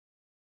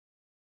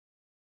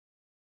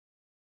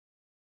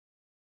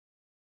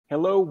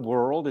Hello,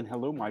 world, and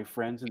hello, my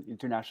friends in the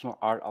International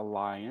Art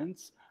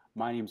Alliance.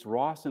 My name's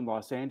Ross in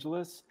Los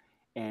Angeles,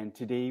 and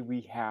today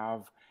we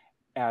have,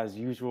 as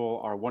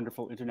usual, our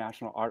wonderful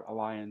International Art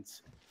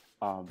Alliance,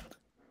 what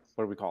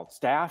do we call it,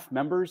 staff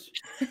members?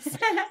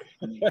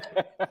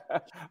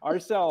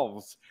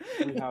 Ourselves.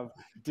 We have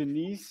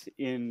Denise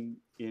in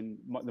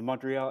the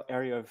Montreal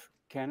area of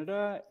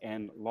Canada,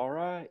 and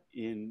Laura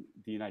in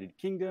the United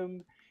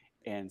Kingdom,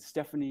 and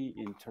Stephanie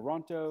in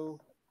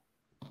Toronto,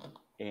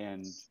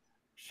 and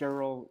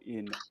Cheryl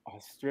in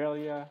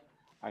Australia.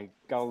 I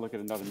gotta look at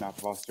another map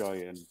of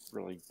Australia and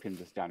really pin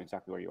this down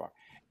exactly where you are.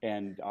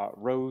 And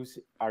Rose,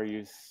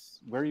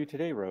 where are you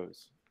today,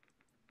 Rose?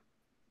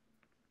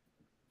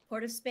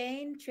 Port of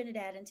Spain,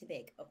 Trinidad and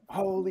Tobago.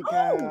 Holy Oh,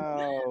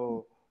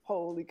 cow!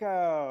 Holy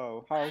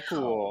cow! How wow.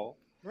 cool!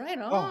 Right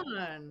Oh,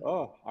 on.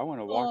 oh, I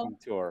want a Oh, walking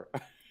tour.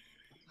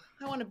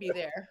 I want to be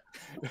there.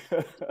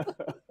 Come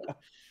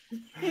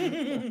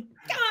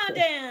on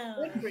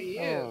Good for down.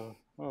 you.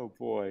 Oh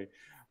boy.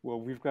 Well,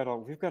 we've got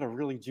a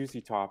really juicy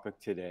topic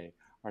today.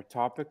 Our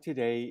topic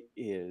today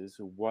is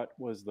what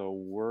was the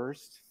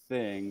worst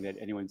thing that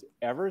anyone's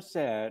ever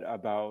said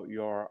about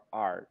your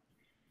art?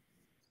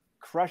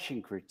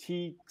 Crushing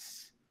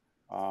critiques,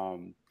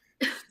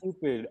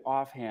 stupid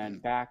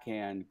offhand,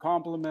 backhand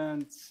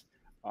compliments.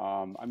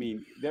 I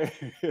mean,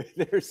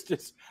 there's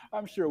just,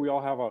 I'm sure we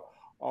all have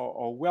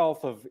a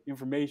wealth of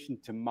information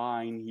to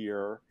mine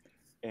here.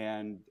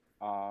 And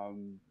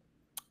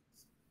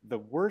the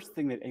worst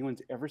thing that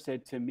anyone's ever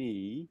said to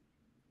me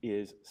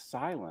is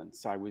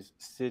silence. I was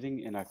sitting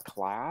in a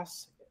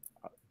class,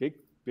 a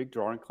big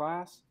drawing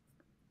class.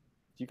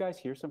 Do you guys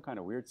hear some kind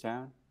of weird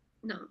sound?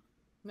 No.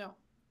 No.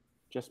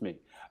 Just me.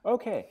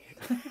 Okay.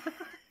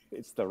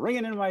 It's the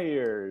ringing in my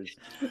ears.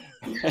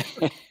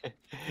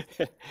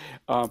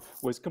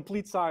 Was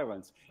complete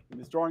silence. In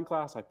this drawing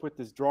class, I put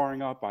this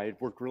drawing up. I had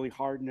worked really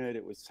hard in it.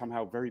 It was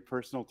somehow very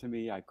personal to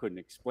me. I couldn't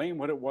explain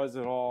what it was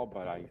at all,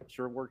 but I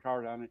sure worked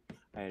hard on it.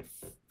 I had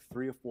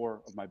three or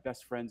four of my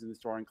best friends in this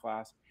drawing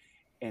class.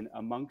 And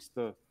amongst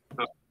the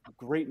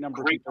great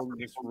number of people in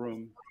this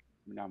room,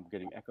 now I'm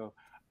getting echo,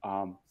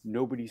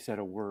 nobody said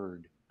a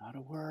word, not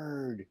a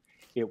word.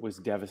 It was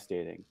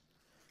devastating.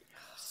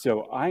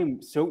 So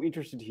I'm so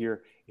interested to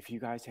hear if you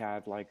guys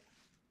had like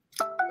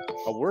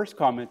a worse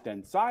comment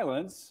than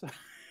silence,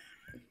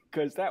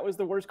 because that was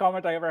the worst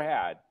comment I ever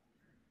had.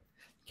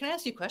 Can I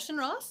ask you a question,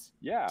 Ross?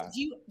 Yeah.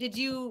 Did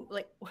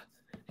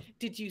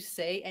you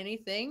say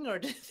anything, or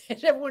did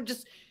everyone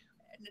just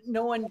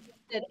no one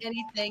said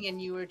anything, and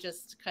you were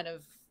just kind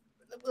of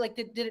like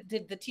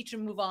did the teacher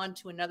move on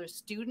to another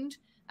student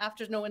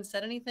after no one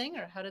said anything,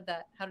 or how did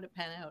it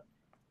pan out?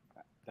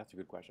 That's a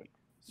good question.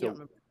 You don't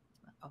So remember?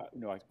 Oh.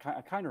 no, I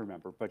kind of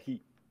remember, but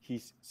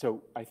he's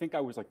so I think I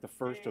was like the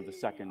first or the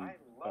second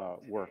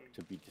work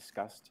to be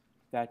discussed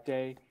that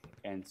day,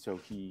 and so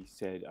he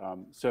said,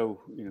 so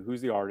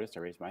who's the artist? I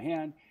raised my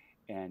hand,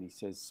 and he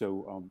says,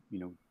 so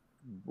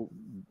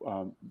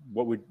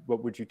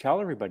what would you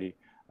tell everybody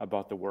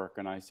about the work?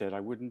 And I said I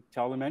wouldn't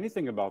tell them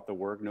anything about the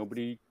work.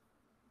 Nobody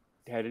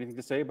had anything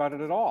to say about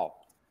it at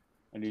all.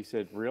 And he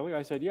said, really?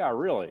 I said, yeah,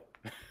 really.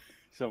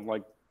 So I'm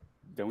like,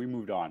 then we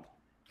moved on.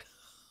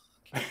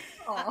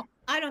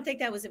 I don't think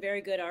that was a very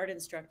good art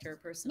instructor,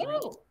 personally.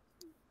 No.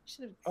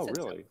 Should have Oh, said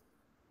really?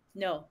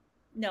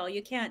 No,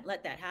 you can't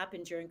let that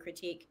happen during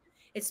critique.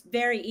 It's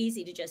very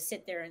easy to just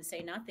sit there and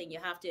say nothing. You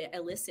have to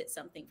elicit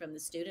something from the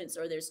students,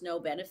 or there's no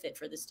benefit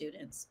for the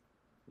students.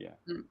 Yeah.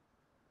 Mm.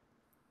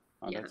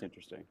 Oh, Yeah. that's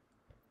interesting.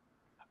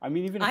 I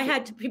mean, even I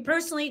had to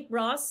personally,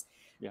 Ross,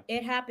 Yeah.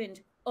 it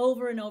happened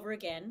over and over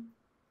again,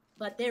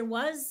 but there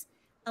was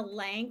a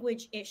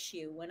language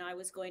issue when I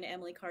was going to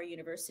Emily Carr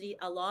University.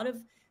 A lot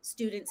of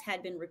students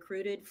had been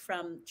recruited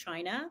from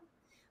China,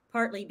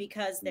 partly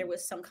because there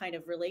was some kind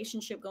of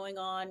relationship going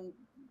on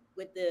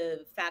with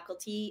the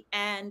faculty,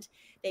 and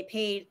they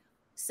paid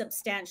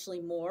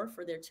substantially more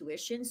for their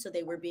tuition. So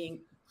they were being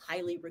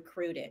highly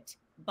recruited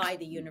by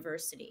the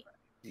university.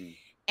 Mm.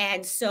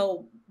 And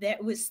so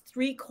that was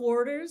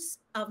 3/4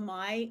 of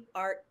my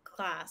art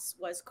class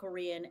was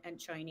Korean and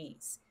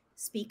Chinese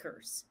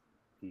speakers,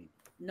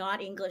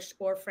 not English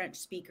or French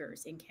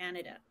speakers in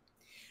Canada.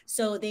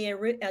 So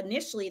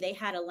initially they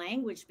had a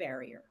language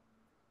barrier.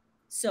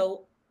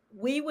 So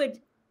we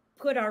would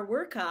put our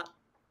work up,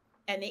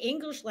 and the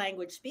English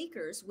language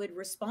speakers would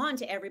respond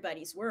to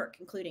everybody's work,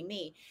 including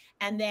me.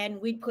 And then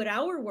we'd put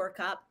our work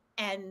up,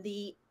 and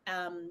the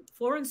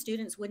foreign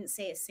students wouldn't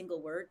say a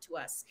single word to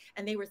us.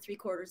 And they were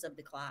 3/4 of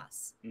the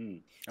class.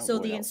 Oh, So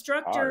boy, the that was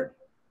instructor hard.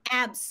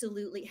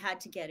 absolutely had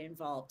to get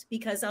involved,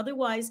 because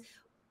otherwise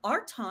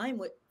our time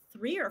with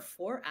 3 or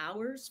 4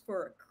 hours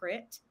for a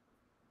crit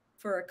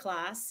for a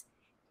class,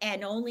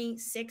 and only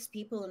 6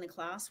 people in the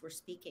class were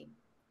speaking.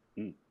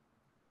 Mm.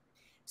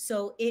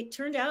 So it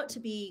turned out to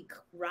be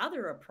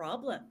rather a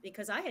problem,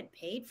 because I had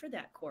paid for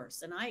that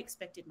course and I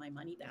expected my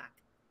money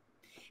back,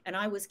 and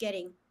I was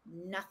getting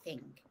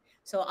nothing.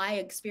 So I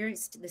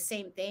experienced the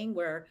same thing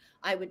where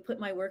I would put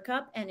my work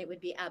up and it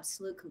would be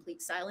absolute complete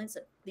silence.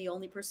 The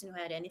only person who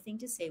had anything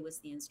to say was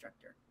the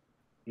instructor.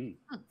 Mm.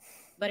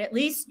 But at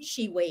least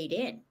she weighed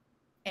in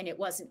and it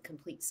wasn't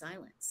complete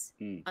silence.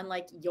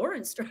 Unlike your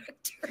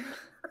instructor.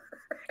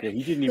 Yeah,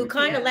 he didn't who even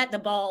kind of let the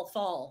ball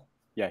fall.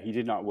 Yeah, he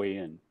did not weigh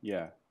in.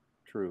 Yeah,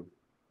 true.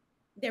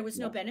 There was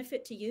no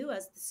benefit to you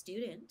as the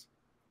student.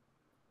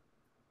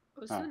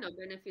 Also no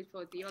benefit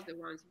for the other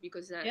ones,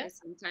 because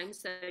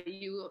sometimes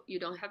you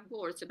don't have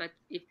words, but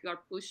if you are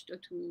pushed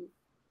to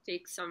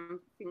take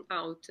something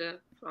out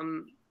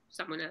from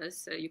someone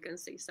else, you can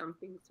say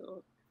something.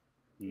 So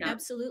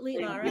absolutely,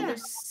 Laura.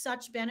 There's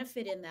such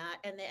benefit in that,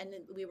 and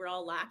we were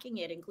all lacking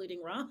it,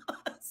 including Ross.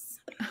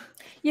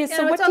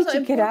 So what did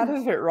you get out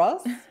of it,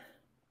 Ross?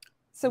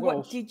 So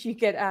what did you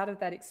get out of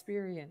that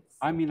experience?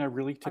 I mean, I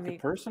really took it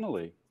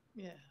personally.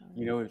 Yeah.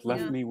 You know, it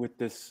left me with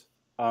this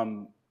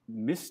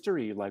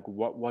mystery, like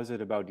what was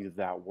it about either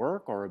that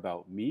work or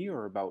about me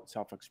or about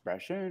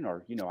self-expression,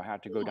 or, you know, I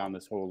had to go down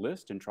this whole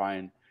list and try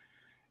and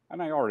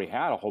I already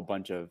had a whole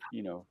bunch of,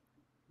 you know,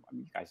 I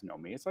mean, you guys know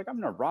me. It's like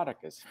I'm an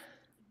eroticist.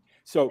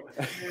 So,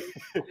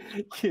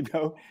 you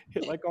know,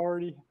 I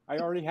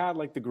already had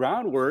like the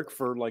groundwork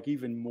for like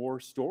even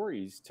more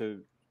stories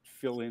to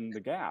fill in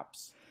the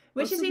gaps.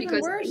 Which is even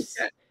worse.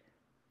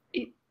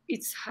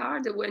 It's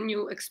hard when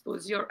you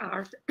expose your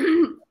art.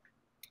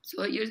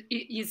 So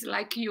it's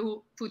like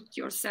you put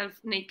yourself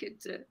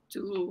naked to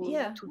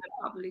the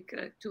public,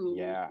 to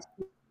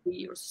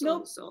your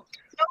soul. Nope.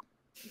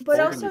 But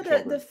also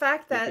the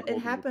fact that it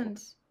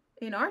happened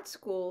in art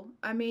school,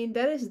 I mean,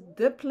 that is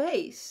the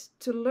place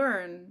to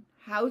learn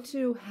how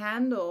to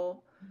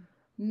handle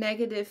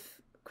negative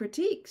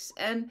critiques,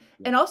 and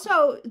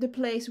also the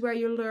place where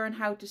you learn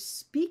how to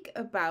speak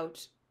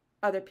about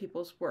other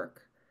people's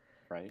work.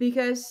 Right.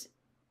 Because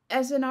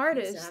as an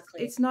artist,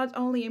 it's not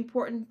only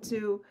important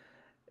to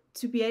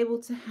be able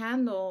to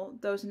handle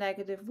those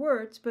negative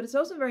words, but it's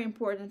also very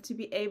important to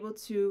be able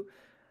to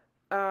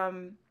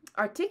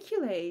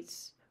articulate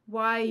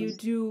why you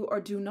do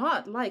or do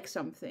not like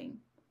something.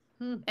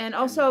 And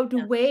also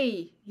the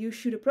way you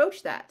should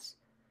approach that.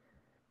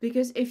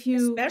 Because if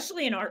you...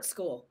 Especially in art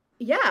school.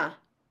 Yeah.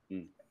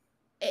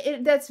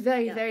 That's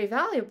very, very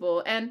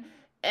valuable. And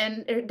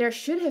there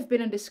should have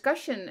been a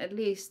discussion at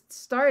least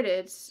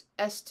started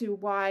as to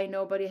why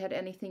nobody had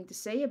anything to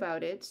say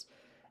about it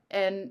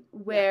and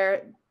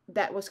where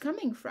that was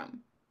coming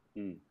from.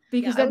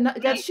 Because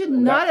that should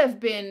not have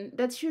been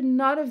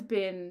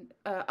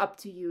up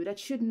to you. That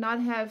should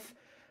not have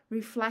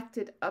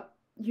reflected up.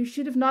 You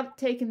should have not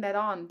taken that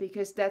on,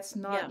 because that's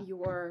not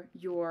your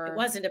it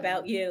wasn't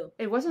about you.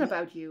 It wasn't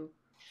about you.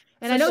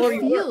 And I know it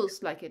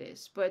feels like it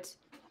is, but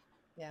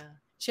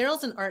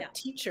Cheryl's an art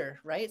teacher,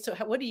 right? So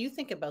what do you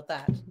think about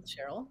that,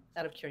 Cheryl,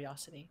 out of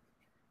curiosity?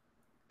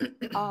 I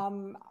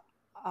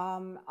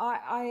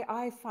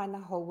find the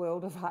whole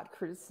world of art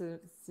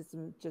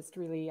criticism just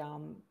really,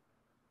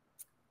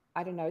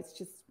 I don't know,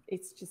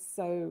 it's just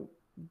so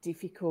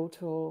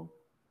difficult, or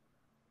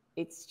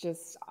it's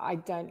just, I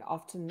don't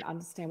often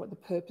understand what the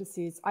purpose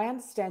is. I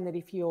understand that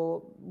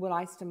when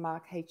I used to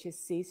mark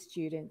HSC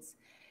students,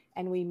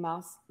 and we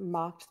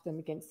marked them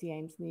against the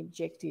aims and the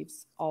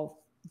objectives of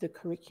the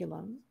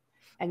curriculum.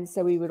 And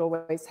so we would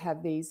always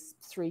have these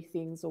 3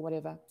 things or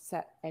whatever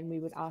set, and we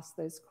would ask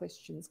those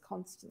questions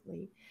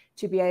constantly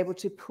to be able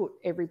to put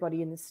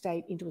everybody in the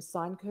state into a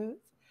sine curve.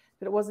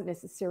 But it wasn't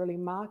necessarily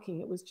marking,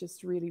 it was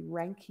just really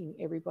ranking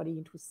everybody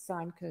into a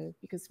sine curve,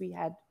 because we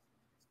had,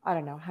 I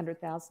don't know,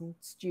 100,000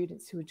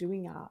 students who were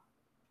doing art.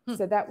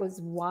 So that was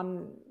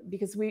one,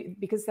 because they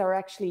were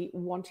actually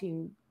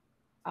wanting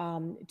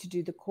to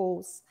do the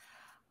course.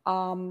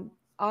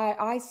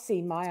 I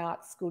see my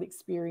art school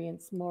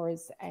experience more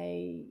as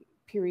a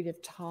period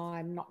of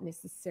time, not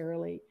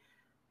necessarily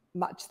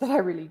much that I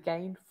really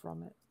gained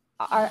from it.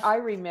 I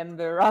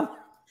remember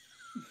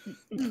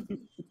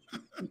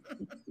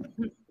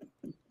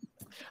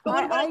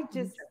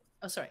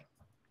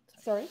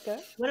Sorry, go.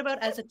 What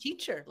about as a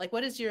teacher? Like,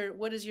 what is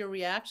your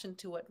reaction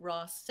to what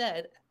Ross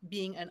said,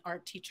 being an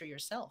art teacher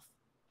yourself?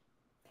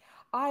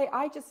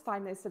 I just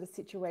find those sort of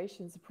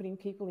situations of putting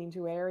people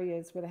into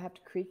areas where they have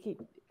to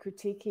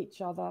critique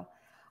each other.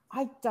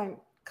 I don't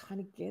kind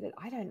of get it.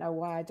 I don't know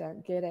why I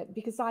don't get it,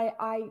 because I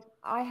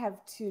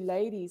have 2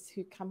 ladies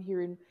who come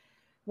here and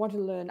want to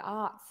learn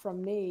art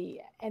from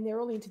me, and they're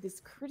all into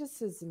this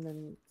criticism,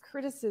 and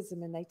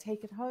they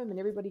take it home and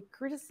everybody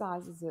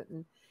criticizes it,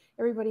 and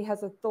everybody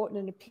has a thought and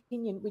an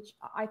opinion, which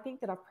I think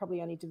that I've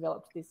probably only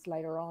developed this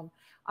later on.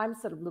 I'm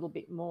sort of a little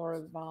bit more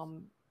of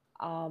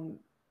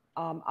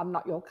I'm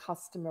not your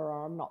customer,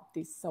 or I'm not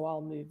this, so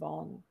I'll move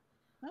on.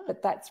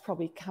 But that's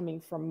probably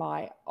coming from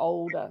my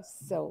older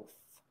self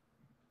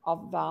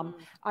of,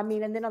 I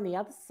mean, and then on the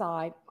other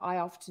side, I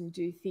often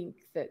do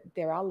think that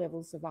there are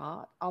levels of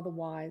art.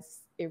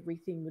 Otherwise,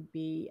 everything would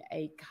be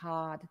a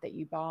card that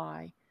you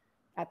buy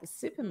at the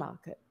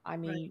supermarket. I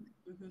mean,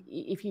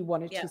 if you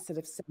wanted to sort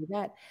of say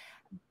that.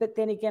 But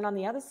then again, on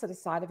the other sort of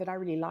side of it, I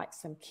really like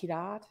some kid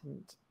art,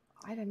 and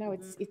I don't know,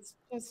 it's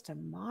just a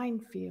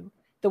minefield.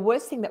 The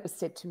worst thing that was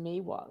said to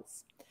me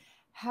was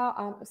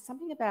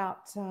something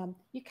about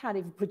you can't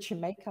even put your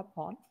makeup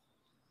on.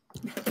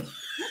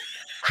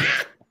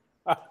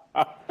 I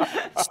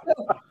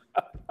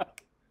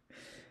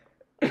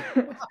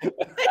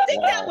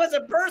think that was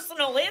a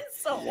personal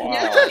insult.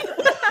 Wow.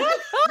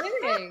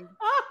 Kidding.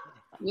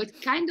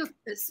 What kind of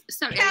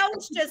sorry?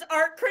 Couched as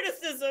art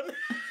criticism.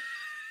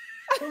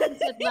 Someone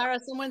said, Lara,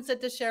 someone said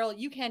to Cheryl,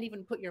 you can't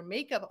even put your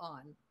makeup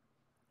on.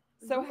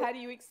 So how do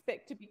you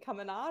expect to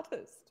become an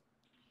artist?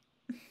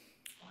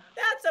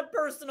 That's a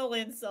personal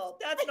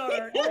insult. That's not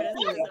art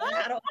criticism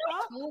at all.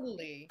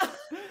 Totally.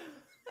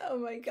 Oh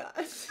my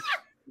gosh.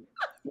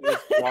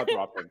 It's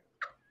jaw-dropping.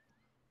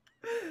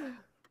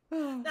 That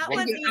And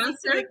one's your easy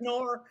answer? to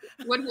ignore.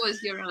 What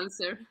was your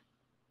answer?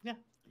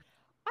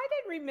 I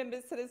don't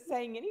remember sort of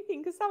saying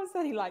anything because I was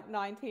only like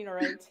 19 or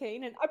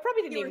 18 and I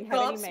probably didn't You were even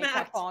have any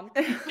makeup gobsmacked. on.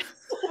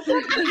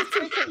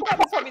 That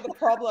was probably the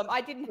problem.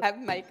 I didn't have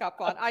makeup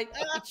on. It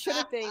should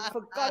have been,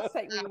 for God's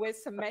sake, will you wear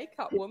some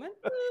makeup, woman?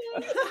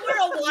 We're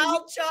a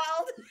wild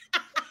child.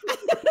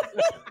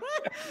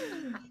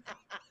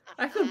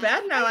 I feel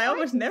bad now. I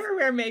almost never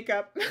wear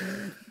makeup.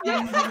 I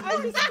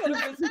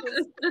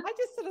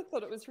just sort of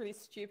thought it was really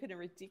stupid and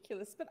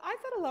ridiculous. But I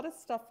thought a lot of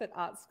stuff at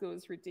art school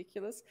was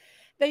ridiculous.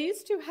 They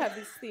used to have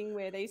this thing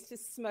where they used to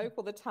smoke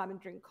all the time and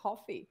drink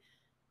coffee.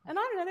 And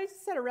I don't know, they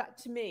just said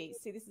to me,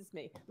 see, this is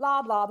me,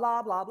 blah, blah,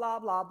 blah, blah, blah,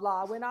 blah,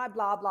 blah, when I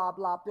blah, blah,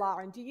 blah, blah,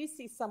 and do you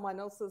see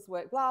someone else's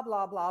work, blah,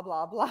 blah, blah,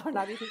 blah, blah, and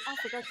I'd be thinking, oh,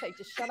 for God's sake,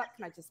 just shut up,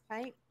 can I just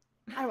paint?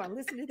 I don't want to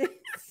listen to this.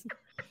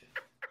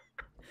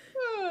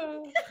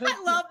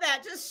 I love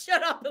that. Just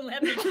shut up and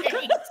let me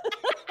paint.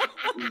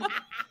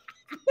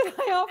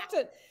 I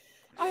often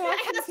That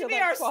has to feel be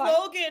that our quite-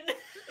 slogan.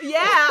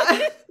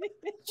 Yeah.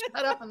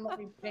 Shut up and let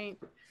me paint.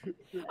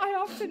 I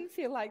often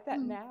feel like that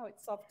now.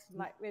 It's often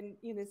like when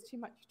there's too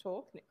much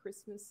talking at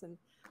Christmas and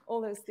all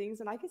those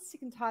things, and I get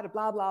sick and tired of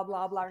blah blah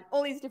blah blah and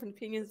all these different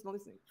opinions and all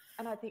this.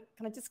 And I think,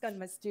 can I just go to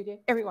my studio?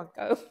 Everyone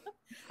go.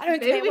 I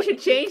don't Maybe care we what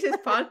should you change this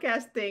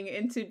podcast thing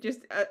into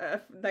just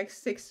like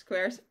 6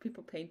 squares of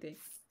people painting.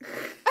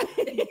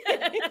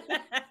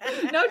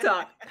 No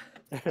talk.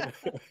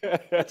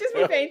 Just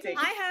be painting.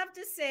 I have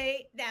to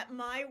say that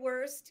my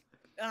worst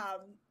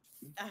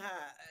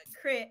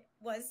crit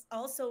was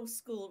also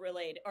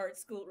art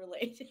school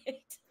related.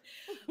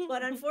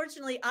 But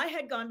unfortunately, I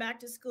had gone back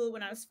to school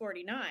when I was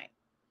 49.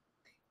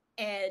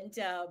 And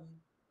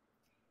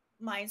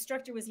my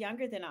instructor was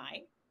younger than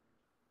I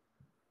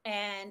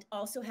and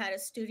also had a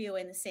studio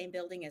in the same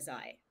building as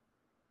I.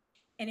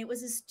 And it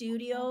was a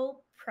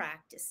studio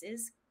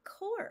practices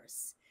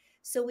course.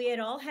 So we had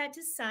all had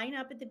to sign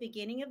up at the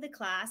beginning of the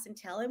class and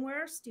tell him where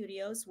our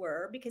studios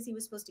were because he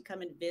was supposed to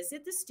come and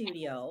visit the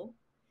studio,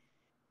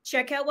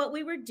 check out what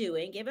we were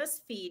doing, give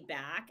us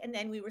feedback. And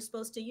then we were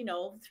supposed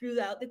to,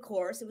 throughout the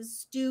course, it was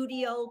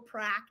studio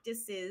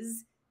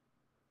practices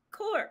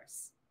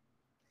course.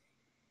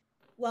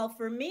 Well,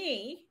 for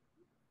me,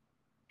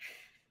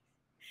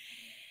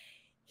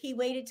 he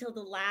waited till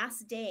the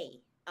last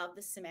day of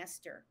the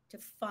semester to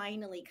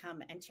finally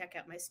come and check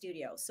out my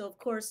studio. So, of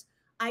course,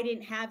 I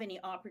didn't have any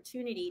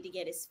opportunity to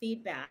get his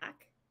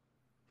feedback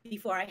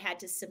before I had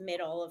to submit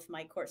all of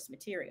my course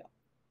material.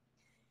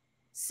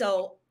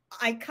 So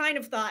I kind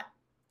of thought,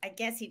 I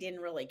guess he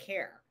didn't really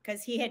care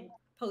because he had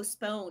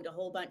postponed a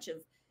whole bunch of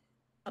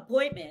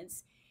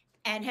appointments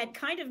and had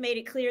kind of made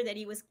it clear that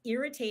he was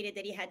irritated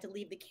that he had to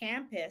leave the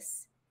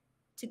campus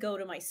to go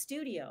to my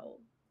studio,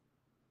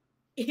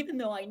 even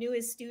though I knew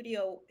his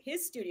studio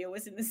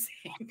was in the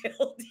same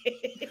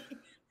building.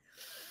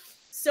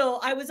 So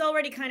I was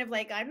already kind of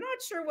like, I'm not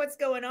sure what's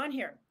going on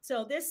here.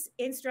 So this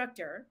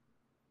instructor,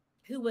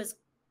 who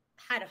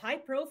had a high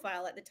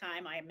profile at the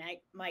time, I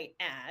might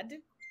add,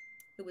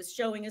 who was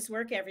showing his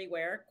work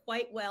everywhere,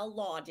 quite well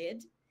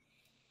lauded.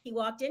 He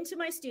walked into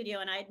my studio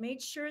and I had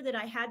made sure that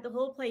I had the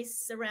whole place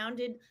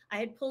surrounded. I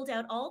had pulled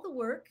out all the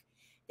work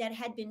that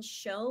had been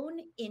shown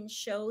in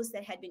shows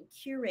that had been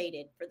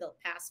curated for the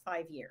past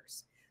 5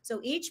 years. So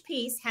each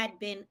piece had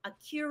been a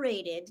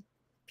curated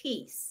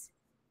piece.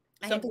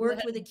 I had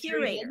worked with a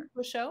curator.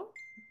 A show?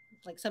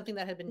 Like something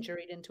that had been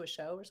juried into a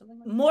show or something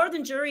like that? More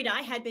than juried,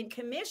 I had been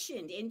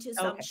commissioned into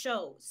some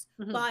shows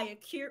by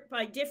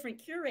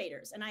different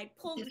curators. And I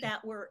pulled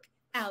that work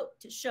out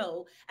to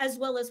show, as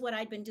well as what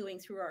I'd been doing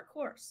through our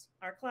class.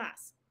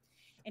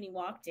 And he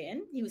walked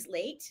in. He was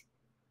late.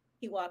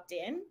 He walked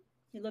in.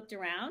 He looked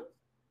around.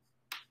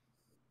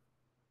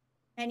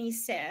 And he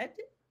said,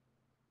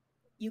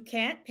 "You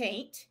can't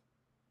paint.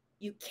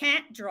 You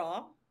can't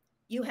draw.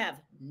 You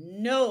have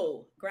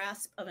no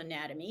grasp of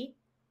anatomy.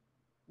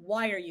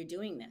 Why are you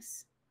doing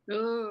this?"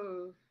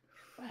 Oh,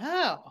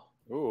 Wow.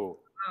 Ooh.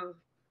 wow.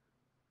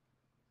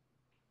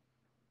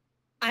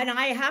 And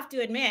I have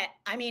to admit,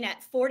 I mean,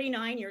 at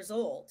 49 years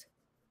old,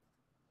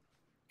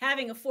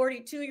 having a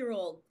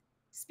 42-year-old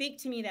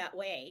speak to me that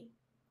way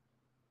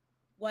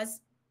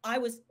I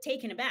was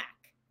taken aback.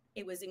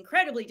 It was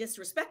incredibly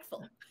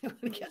disrespectful,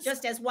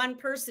 just as one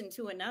person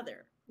to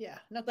another. Yeah.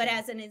 But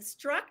as an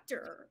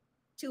instructor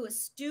to a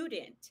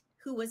student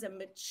who was a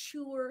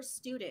mature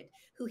student,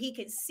 who he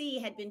could see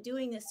had been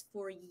doing this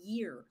for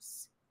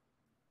years,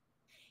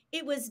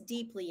 it was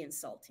deeply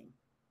insulting.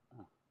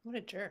 What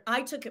a jerk.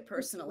 I took it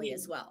personally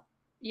as well.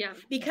 Yeah.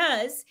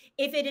 Because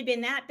if it had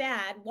been that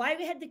bad, why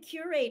had the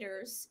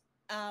curators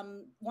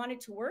wanted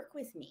to work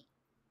with me?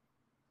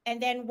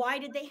 And then why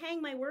did they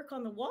hang my work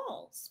on the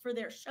walls for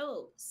their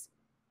shows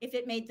if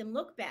it made them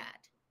look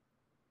bad?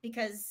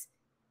 Because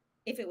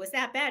if it was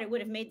that bad, it would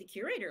have made the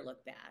curator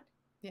look bad.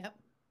 Yep.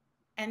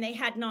 And they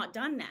had not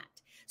done that.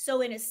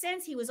 So in a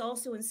sense, he was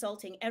also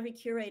insulting every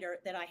curator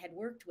that I had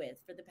worked with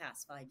for the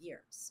past 5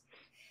 years.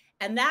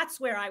 And that's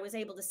where I was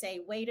able to say,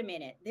 wait a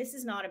minute, this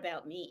is not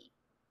about me.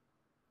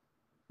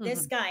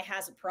 This guy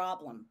has a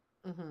problem.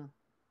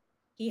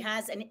 He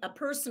has a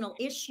personal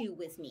issue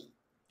with me.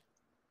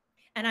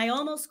 And I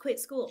almost quit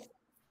school.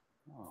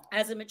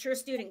 As a mature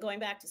student going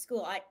back to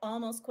school, I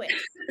almost quit.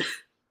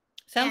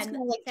 Sounds kind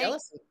of like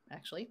jealousy,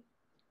 actually.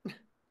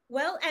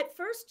 Well, at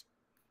first,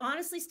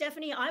 honestly,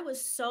 Stephanie, I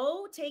was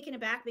so taken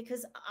aback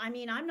because, I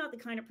mean, I'm not the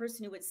kind of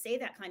person who would say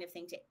that kind of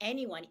thing to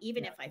anyone,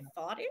 even if I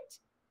thought it.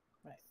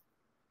 Right.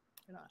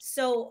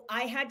 So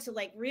I had to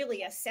like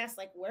really assess,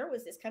 like, where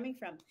was this coming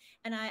from?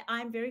 And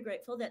I'm very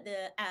grateful that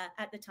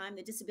at the time,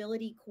 the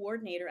disability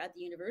coordinator at the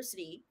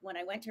university, when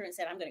I went to her and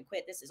said, I'm going to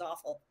quit, this is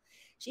awful.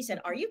 She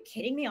said, are you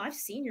kidding me? I've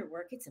seen your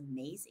work. It's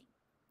amazing.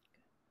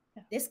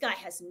 Yeah. This guy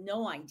has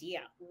no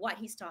idea what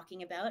he's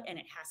talking about, and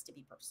it has to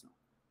be personal.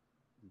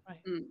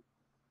 Right.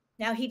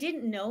 Now, he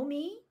didn't know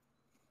me,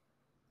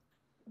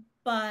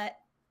 but,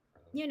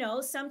 you know,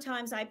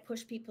 sometimes I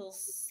push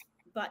people's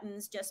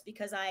buttons just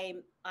because I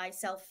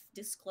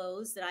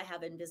self-disclose that I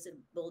have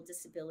invisible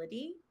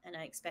disability and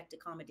I expect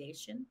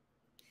accommodation.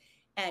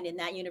 And in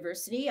that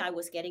university, I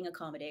was getting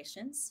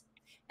accommodations.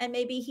 And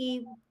maybe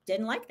he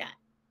didn't like that.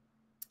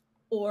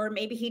 Or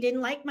maybe he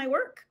didn't like my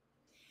work.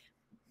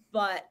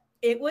 But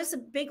it was a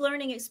big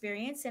learning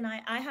experience. And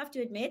I have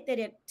to admit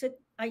that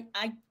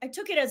I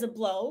took it as a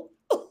blow.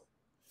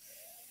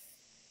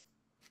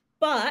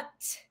 But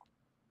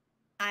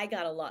I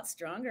got a lot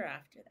stronger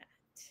after that.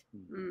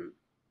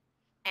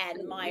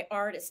 And my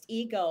artist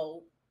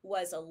ego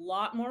was a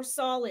lot more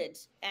solid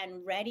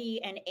and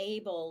ready and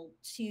able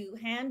to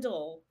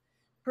handle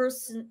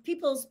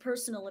people's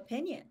personal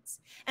opinions.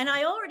 And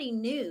I already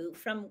knew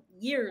from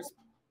years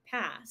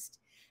past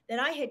that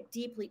I had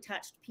deeply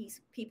touched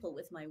people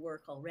with my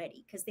work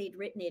already, because they'd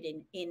written it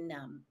in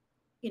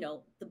you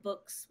know, the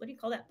books. What do you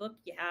call that book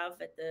you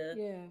have at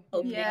the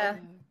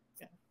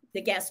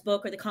the guest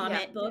book or the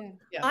comment book?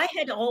 Yeah. I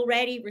had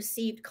already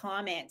received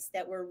comments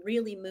that were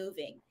really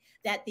moving,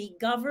 that the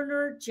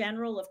Governor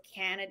General of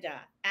Canada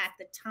at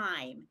the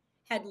time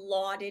had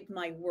lauded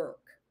my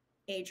work,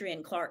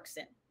 Adrienne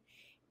Clarkson.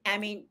 I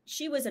mean,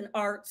 she was an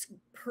arts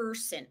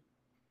person.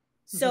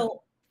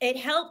 So it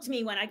helped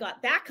me when I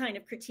got that kind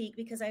of critique,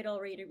 because I'd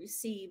already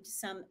received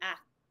some,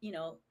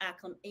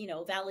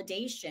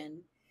 validation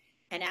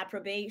and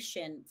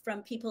approbation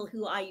from people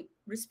who I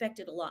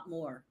respected a lot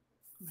more.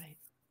 Right.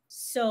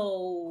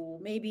 So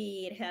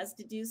maybe it has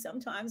to do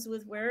sometimes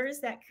with where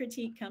is that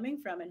critique coming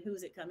from and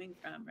who's it coming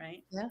from,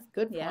 right? Yeah,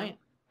 good point.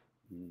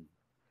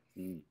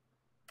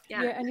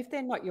 Yeah, and if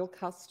they're not your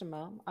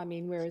customer, I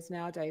mean, whereas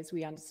nowadays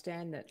we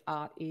understand that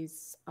art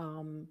is,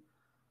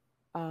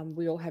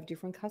 we all have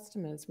different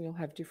customers, we all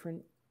have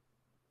different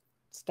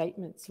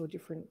statements or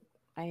different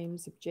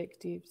aims,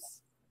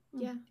 objectives.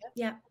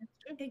 Yeah,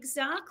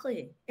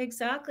 exactly.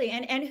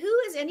 And who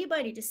is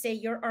anybody to say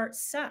your art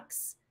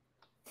sucks?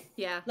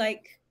 Yeah.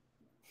 Like,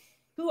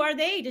 who are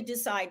they to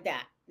decide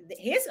that?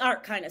 His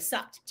art kind of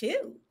sucked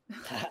too,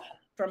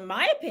 from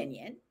my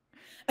opinion.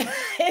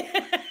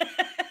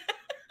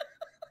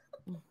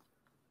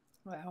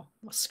 Wow.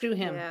 Well, screw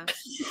him. Yeah.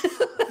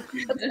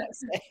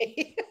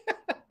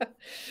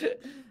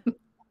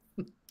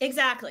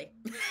 Exactly.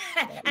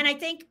 And I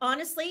think,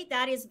 honestly,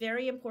 that is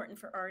very important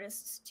for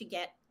artists to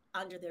get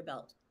under their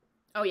belt.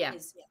 Oh, yeah.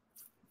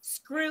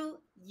 Screw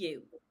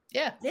you.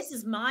 Yeah. This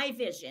is my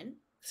vision.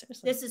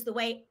 Seriously. This is the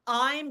way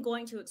I'm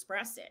going to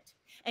express it.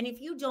 And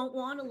if you don't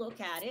want to look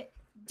at it,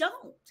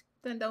 don't.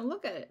 Then don't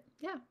look at it.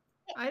 Yeah.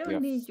 I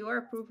don't need your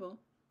approval.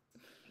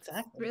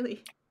 Exactly.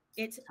 Really.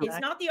 It's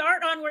not the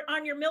art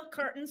on your milk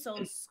carton, so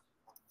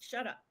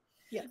shut up.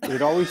 Yeah.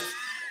 It always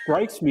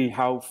strikes me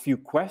how few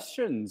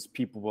questions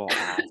people will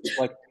ask.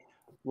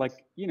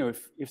 Like, you know,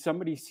 if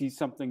somebody sees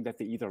something that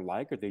they either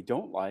like or they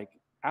don't like,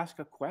 ask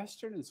a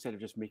question instead of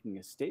just making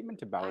a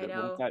statement about it.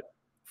 Won't that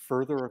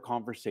further a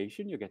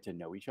conversation? You'll get to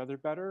know each other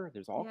better.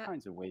 There's all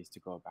kinds of ways to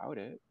go about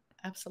it.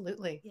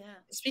 Absolutely. Yeah.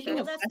 Speaking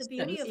of that's questions,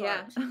 the beauty of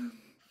art.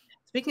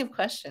 Speaking of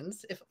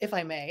questions, if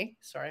I may,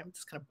 sorry, I'm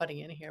just kind of butting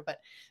in here, but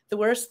the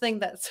worst thing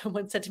that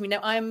someone said to me, now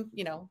I'm,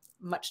 you know,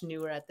 much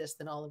newer at this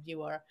than all of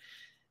you are.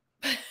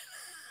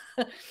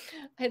 I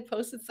had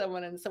posted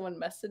someone and someone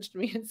messaged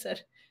me and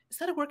said, is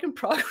that a work in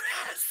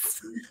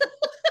progress?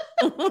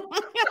 But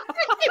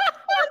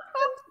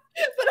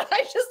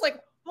I just like,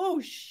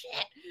 oh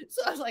shit.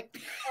 So I was like,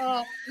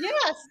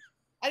 yes.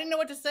 I didn't know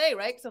what to say,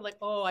 right? Because I'm like,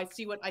 oh, I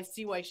see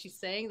why she's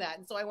saying that.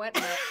 And so I went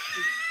and I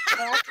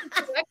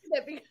corrected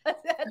it because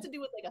it had to do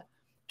with like a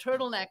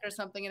turtleneck or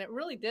something, and it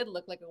really did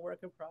look like a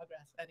work in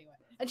progress anyway.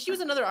 And she was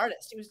another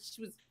artist. It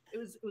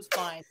was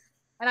fine.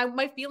 And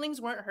my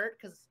feelings weren't hurt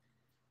because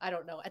I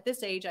don't know. At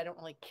this age, I don't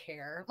really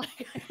care.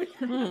 Like,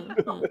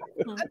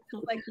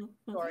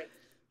 sorry,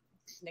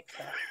 Nick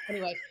stuff.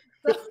 Anyway,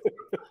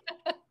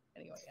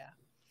 yeah.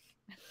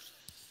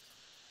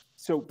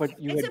 So, but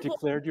you had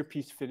declared your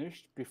piece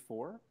finished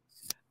before?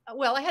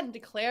 Well, I hadn't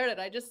declared it.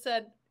 I just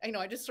said,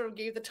 I just sort of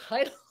gave the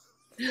title.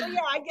 So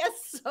yeah, I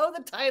guess so.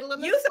 The title.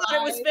 And you thought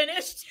it was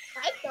finished.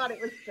 I thought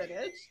it was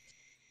finished.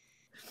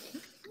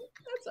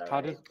 That's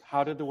all right.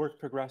 How did the work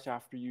progress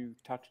after you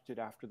touched it?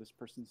 After this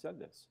person said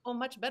this? Oh,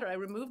 much better. I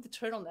removed the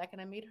turtleneck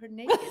and I made her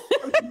naked.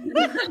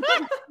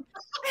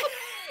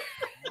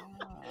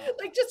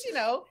 Like just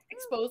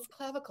exposed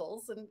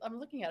clavicles, and I'm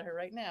looking at her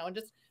right now, and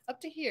just up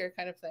to here,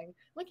 kind of thing.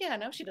 Like, yeah,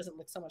 now she doesn't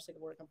look so much like a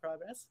work in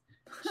progress.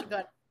 She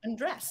got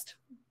undressed.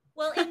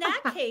 Well, in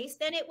that case,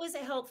 then it was a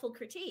helpful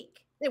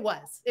critique. It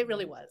was. It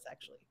really was,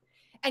 actually.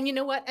 And you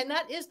know what? And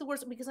that is the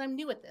worst, because I'm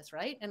new at this,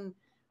 right? And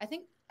I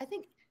think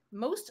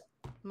most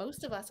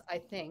of us,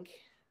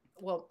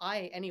 well,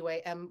 I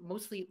anyway am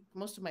most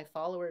of my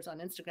followers on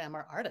Instagram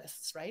are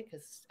artists, right?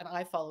 And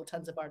I follow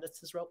tons of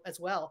artists as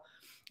well.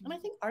 And I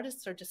think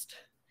artists are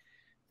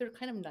they're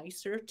kind of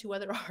nicer to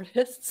other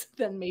artists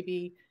than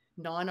maybe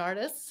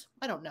non-artists.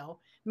 I don't know.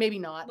 Maybe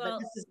not. Well,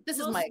 but this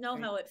is know my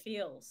experience. how it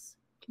feels.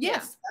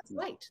 Yes, that's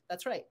right.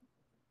 That's right.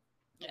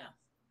 Yeah.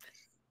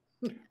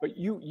 But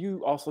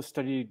you also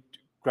studied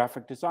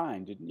graphic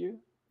design, didn't you?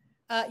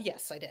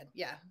 Yes, I did.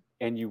 Yeah.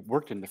 And you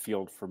worked in the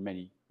field for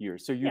many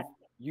years. So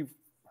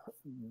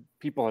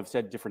people have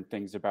said different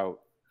things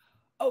about.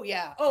 Oh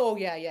yeah.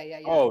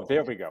 Yeah. Oh,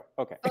 there we go.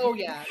 Okay. Oh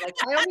yeah. Like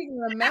I don't even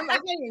remember. I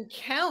can't even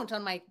count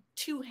on my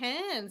two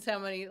hands how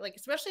many. Like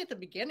especially at the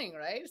beginning,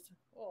 right?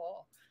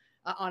 Oh,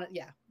 on it.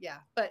 Yeah.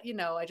 But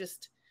I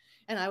just,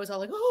 and I was all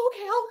like, oh,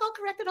 okay,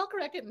 I'll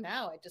correct it. And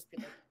now I just be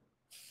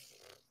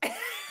like.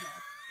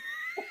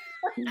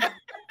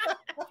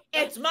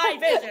 It's my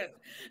vision.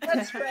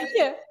 That's right.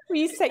 Yeah. Well,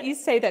 you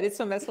say that, it's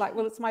almost like,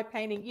 well, it's my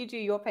painting. You do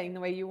your painting the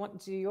way you want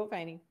to do your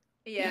painting.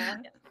 Yeah.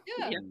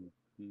 Yeah.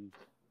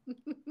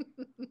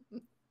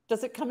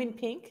 Does it come in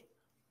pink?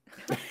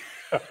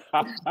 Oh,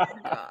 God. Oh,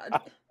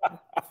 God.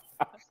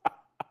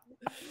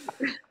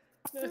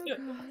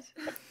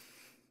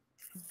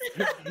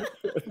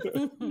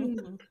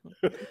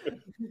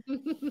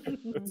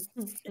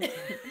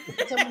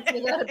 Someone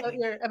say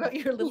that about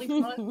your lily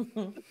pond?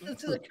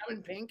 Does it come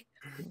in pink?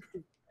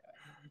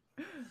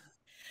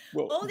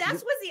 Well, That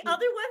was the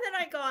other one that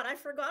I got. I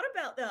forgot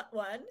about that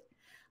one.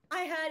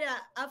 I had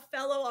a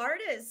fellow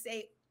artist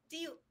say, "Do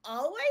you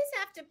always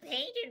have to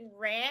paint in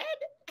red?"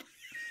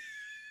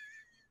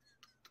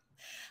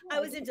 I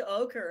was into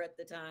ochre at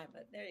the time,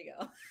 but there you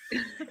go.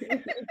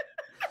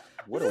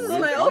 What This is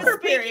my ochre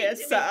period,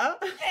 sir.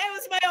 It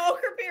was my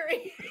ochre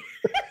period.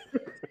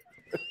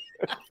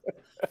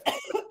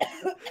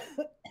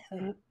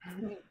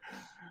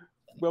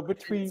 Well,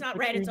 It's not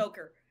red, it's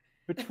ochre.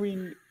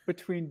 Between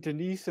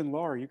Denise and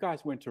Laura, you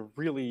guys went to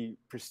really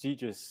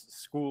prestigious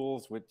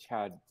schools, which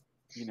had,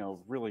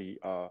 really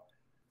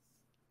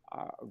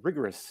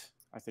rigorous,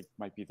 I think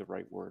might be the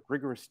right word,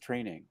 rigorous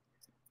training.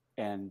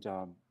 And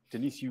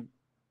Denise, you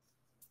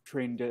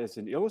trained as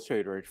an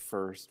illustrator at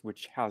first,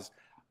 which has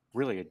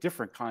really a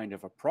different kind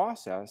of a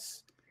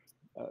process,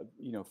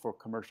 for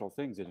commercial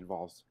things. It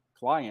involves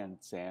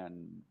clients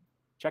and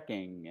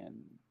checking, and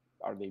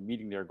are they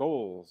meeting their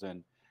goals?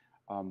 And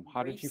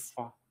how did you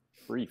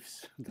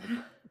briefs?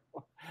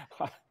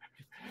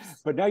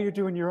 But now you're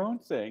doing your own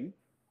thing.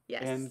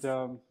 Yes.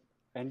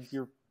 And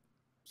you're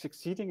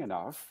succeeding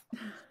enough.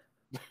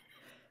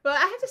 Well, I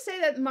have to say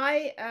that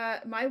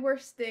my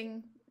worst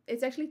thing,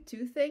 it's actually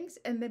two things,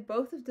 and then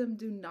both of them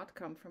do not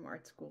come from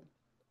art school.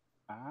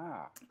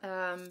 Ah.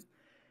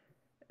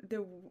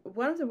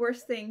 One of the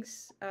worst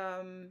things,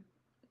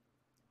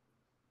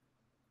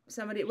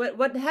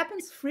 what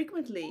happens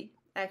frequently,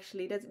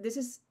 actually, this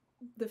is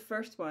the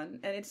first one,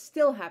 and it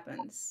still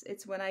happens.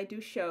 It's when I do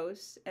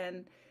shows,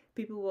 and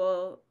people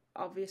will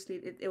obviously,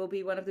 it will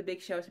be one of the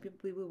big shows, and people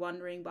will be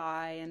wandering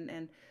by,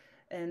 and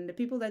the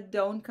people that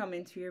don't come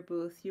into your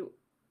booth,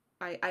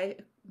 I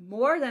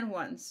more than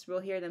once will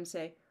hear them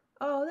say,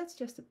 "Oh, that's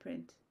just a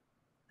print."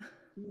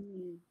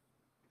 And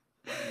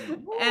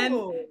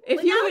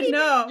if you would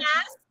know,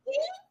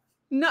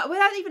 no,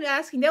 without even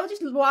asking, they'll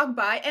just walk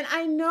by, and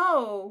I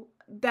know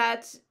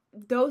that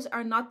those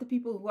are not the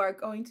people who are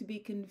going to be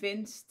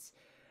convinced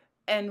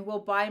and will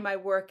buy my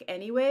work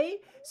anyway.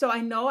 So I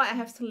know I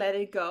have to let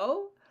it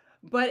go,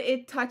 but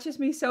it touches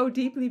me so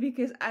deeply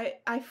because I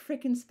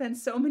freaking spend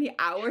so many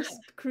hours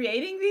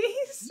creating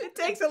these. It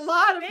takes a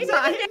lot of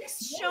time. The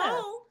next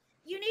show,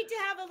 you need to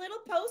have a little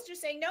poster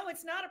saying, "No,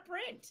 it's not a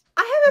print."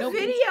 I have a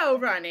video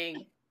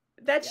running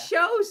that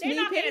shows me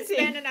They're not going to painting.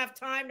 spend enough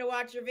time to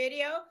watch your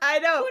video. I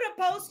know.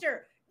 Put a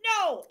poster.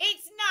 No,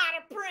 it's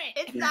not a print.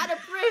 It's not a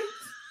print.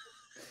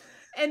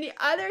 And the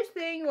other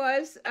thing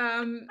was,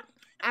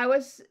 I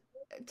was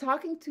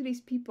talking to these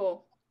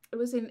people. It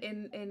was in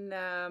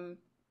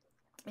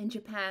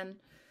Japan,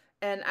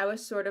 and I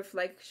was sort of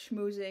like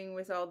schmoozing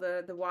with all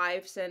the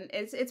wives, and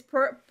it's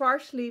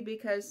partially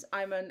because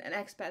I'm an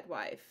expat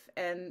wife,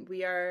 and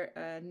we are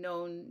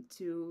known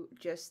to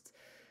just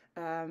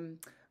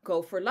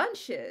go for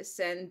lunches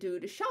and do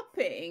the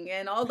shopping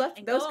and all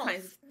that, those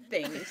kinds of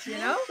things, you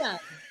know.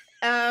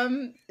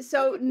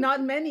 So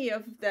not many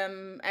of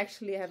them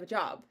actually have a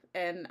job,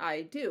 and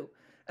I do.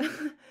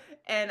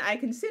 And I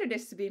consider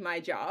this to be my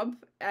job.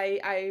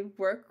 I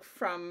work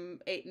from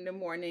 8 in the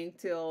morning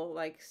till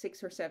like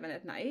 6 or 7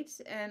 at night,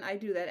 and I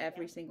do that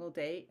every single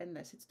day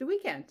unless it's the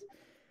weekend.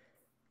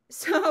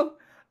 So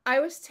I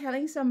was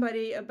telling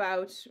somebody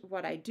about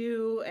what I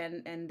do,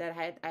 and that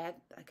I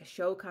had like a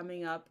show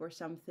coming up or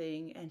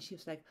something, and she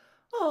was like,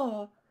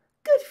 "Oh,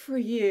 good for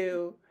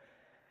you."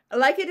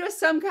 Like it was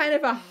some kind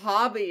of a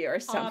hobby or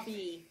something.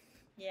 Hobby.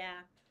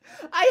 Yeah.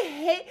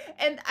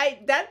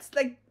 That's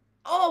like,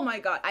 oh my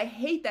God, I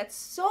hate that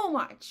so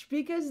much,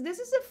 because this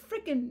is a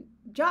freaking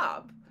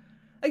job.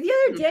 Like the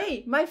other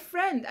day, my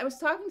friend, I was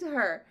talking to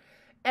her,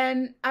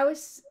 and I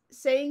was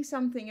saying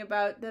something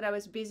about that I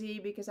was busy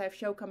because I have a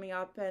show coming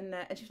up, and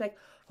she's like,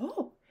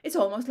 "Oh, it's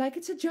almost like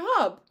it's a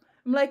job."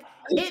 I'm like,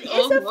 "It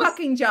is a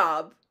fucking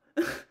job.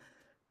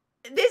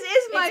 This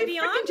is my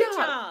freaking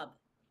job.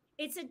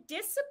 It's a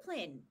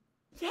discipline.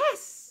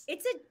 Yes.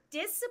 It's a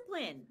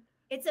discipline.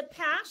 It's a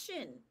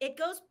passion. It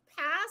goes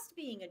past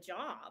being a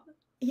job.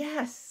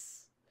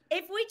 Yes.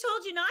 If we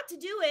told you not to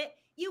do it,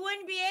 you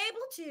wouldn't be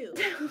able to.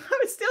 I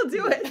would still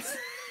do it.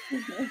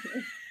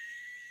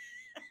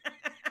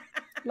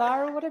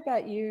 Lara, what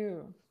about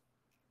you?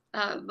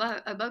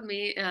 About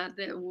me,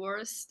 the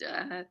worst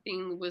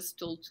thing was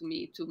told to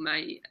me, to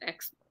my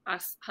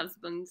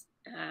ex-husband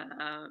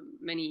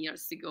many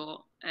years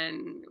ago,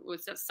 and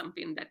was just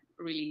something that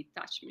really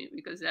touched me,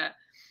 because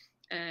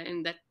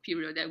in that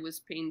period I was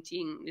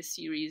painting the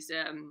series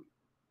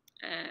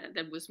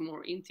that was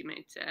more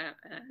intimate,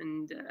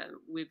 and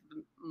with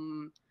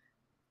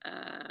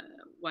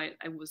while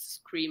I was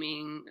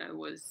screaming,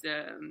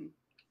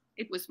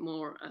 it was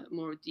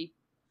more deep.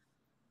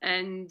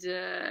 And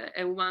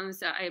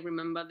once I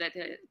remember that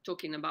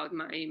talking about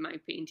my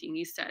painting,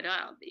 he said,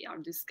 "Oh, they are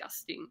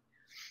disgusting."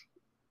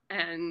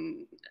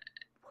 And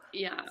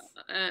yeah,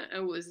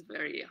 it was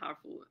very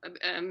hurtful,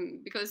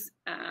 because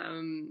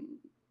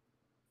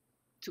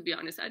to be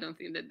honest, I don't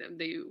think that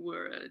they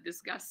were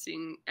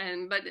disgusting.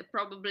 But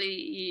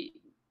probably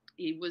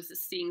he was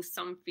seeing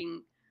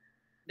something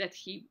that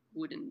he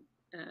wouldn't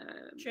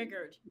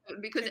triggered,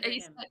 because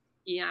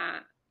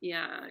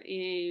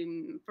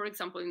for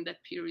example, in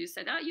that period, he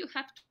said, "Oh, you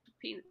have to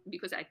paint,"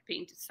 because I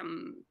painted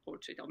some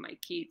portrait of my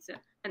kids,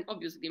 and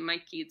obviously my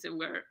kids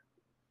were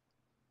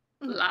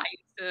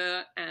light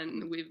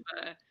and with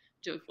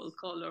joyful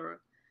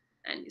color,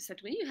 and he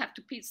said, "Well, you have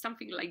to paint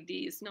something like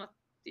this, not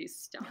this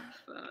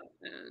stuff."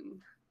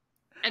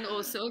 And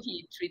also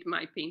he treated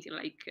my painting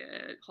like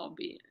a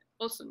hobby.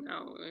 Also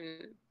now,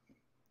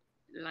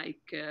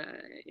 like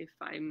if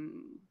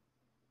I'm.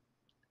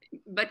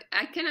 But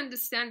I can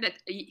understand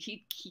that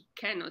he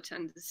cannot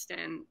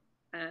understand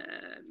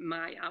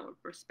our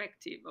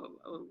perspective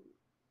of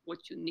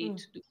what you need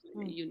to do.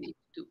 You need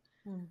to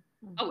do.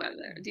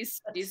 However,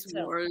 this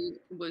world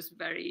was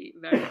very,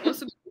 very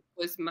also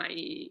was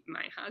my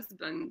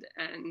husband,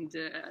 and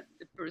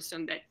the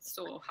person that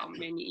saw how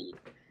many.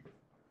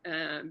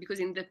 Because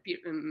in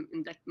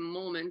that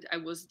moment I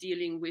was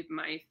dealing with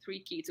my 3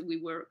 kids. We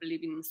were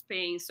living in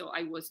Spain, so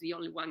I was the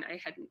only one. I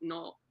had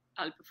no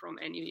help from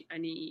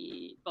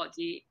anybody,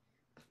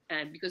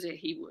 because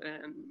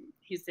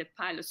he's a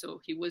pilot,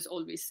 so he was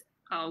always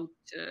out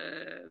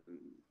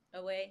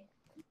away.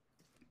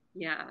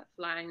 Yeah,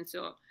 flying.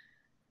 So,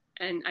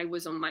 and I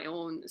was on my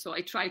own. So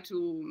I tried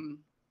to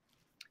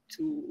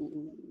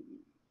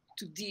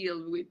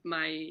deal with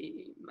my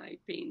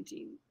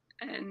painting,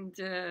 and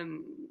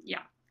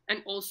yeah,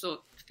 and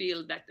also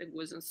feel that it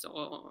wasn't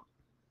so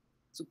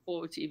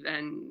supportive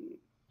and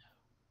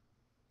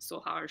so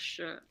harsh.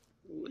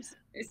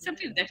 It's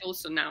something that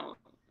also now.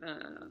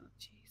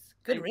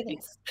 Good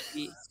riddance.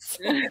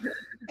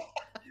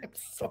 I'm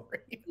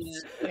sorry.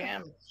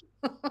 Yeah.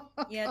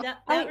 Yeah,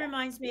 that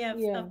reminds me of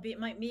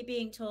me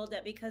being told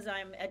that because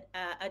I'm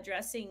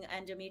addressing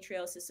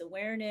endometriosis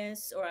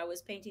awareness, or I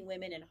was painting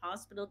women in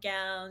hospital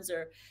gowns,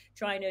 or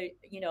trying to,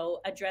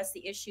 address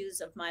the issues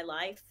of my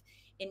life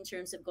in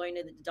terms of going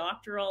to the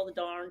doctor all the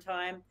darn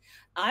time.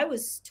 I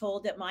was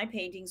told that my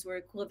paintings were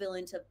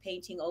equivalent of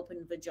painting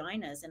open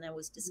vaginas, and that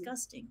was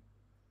disgusting.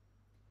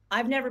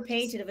 I've never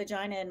painted a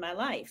vagina in my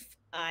life.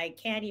 I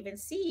can't even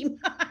see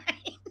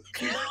mine.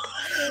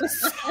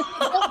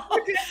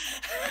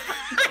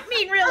 I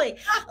mean, really,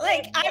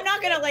 like, I'm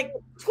not gonna like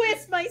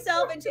twist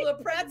myself into a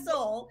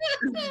pretzel.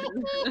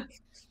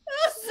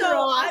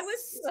 So I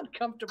was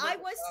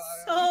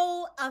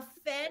so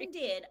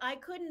offended. I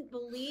couldn't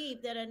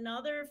believe that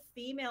another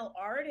female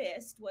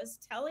artist was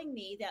telling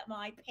me that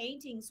my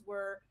paintings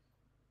were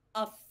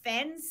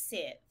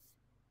offensive.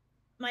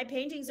 My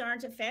paintings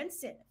aren't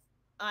offensive.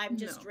 I'm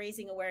just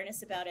raising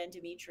awareness about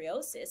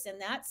endometriosis,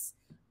 and that's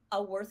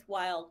a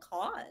worthwhile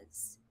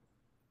cause.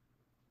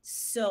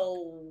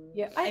 So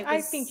yeah,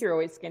 I think you're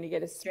always going to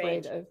get a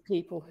spread of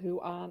people who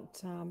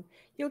aren't,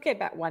 you'll get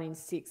about 1 in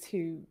 6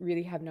 who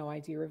really have no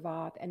idea of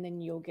art. And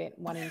then you'll get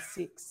 1 in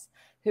 6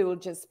 who will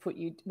just put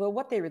you, well,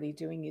 what they're really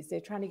doing is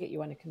they're trying to get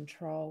you under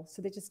control.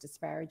 So they're just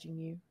disparaging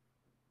you.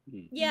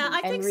 Yeah,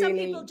 I think some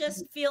people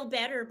just feel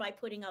better by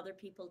putting other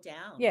people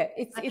down. Yeah,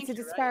 it's a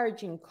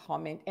disparaging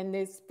comment, and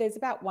there's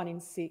about 1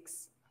 in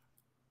 6.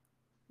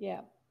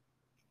 Yeah.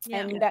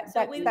 And that's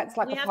like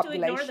a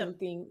population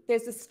thing.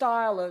 There's a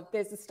style.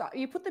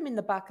 You put them in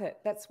the bucket.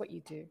 That's what you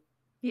do.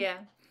 Yeah.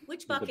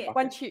 Which bucket?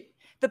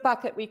 The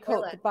bucket, we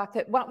call it the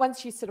bucket.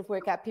 Once you sort of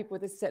work out people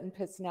with a certain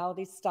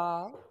personality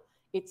style,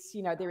 it's,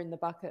 they're in the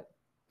bucket.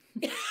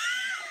 Each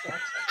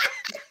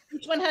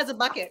one has a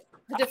bucket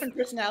for different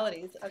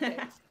personalities. Okay.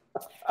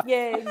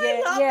 Yeah.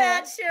 I love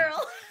that,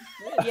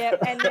 Cheryl. Yeah,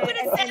 and I'm going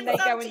to send they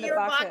some go to in the your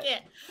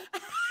bucket.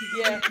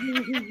 Yeah.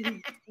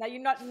 No,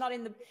 you're not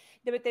in the.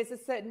 But there's a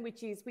certain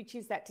which is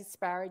that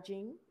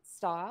disparaging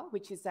style,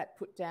 which is that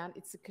put down.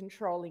 It's a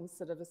controlling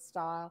sort of a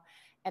style,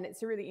 and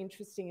it's really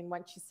interesting. And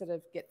once you sort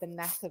of get the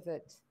knack of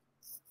it,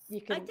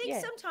 you can. I think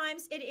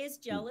sometimes it is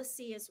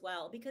jealousy as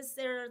well, because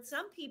there are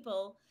some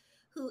people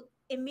who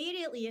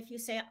immediately, if you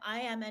say I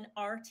am an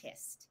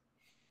artist,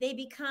 they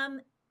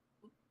become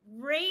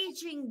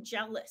raging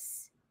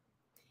jealous.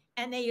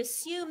 And they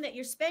assume that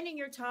you're spending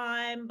your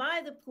time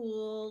by the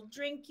pool,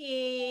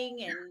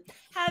 drinking and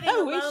having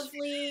a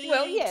lovely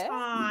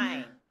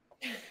time.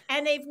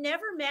 And they've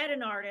never met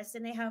an artist,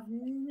 and they have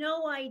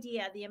no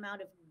idea the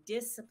amount of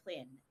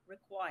discipline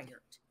required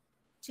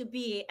to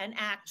be an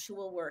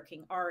actual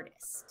working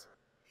artist.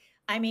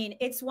 I mean,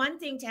 it's one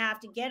thing to have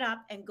to get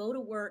up and go to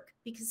work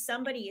because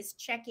somebody is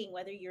checking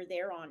whether you're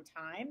there on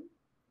time,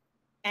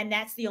 and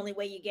that's the only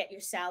way you get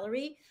your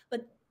salary.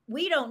 But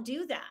we don't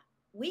do that.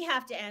 We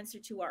have to answer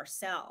to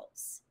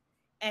ourselves,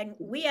 and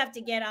we have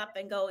to get up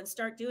and go and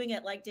start doing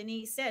it. Like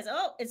Denise says,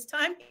 oh, it's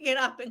time to get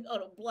up and go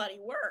to bloody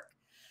work.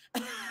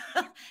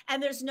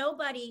 And there's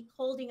nobody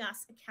holding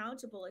us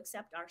accountable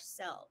except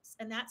ourselves.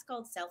 And that's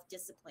called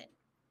self-discipline.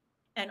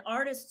 And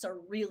artists are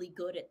really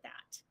good at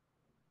that.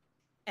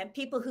 And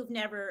people who've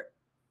never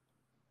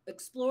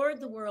explored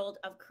the world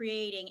of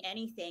creating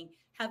anything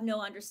have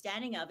no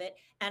understanding of it.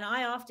 And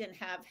I often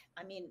have,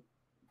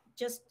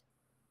 just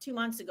 2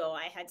 months ago,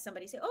 I had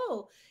somebody say,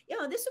 oh,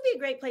 this would be a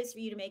great place for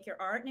you to make your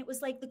art. And it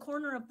was like the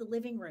corner of the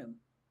living room.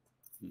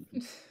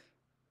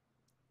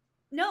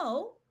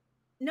 No,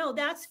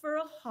 that's for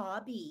a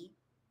hobby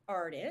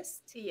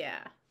artist.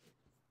 Yeah.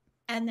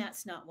 And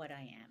that's not what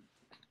I am.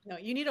 No,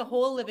 you need a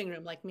whole living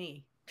room like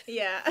me.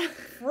 Yeah.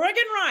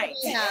 Friggin' right.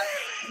 Yeah.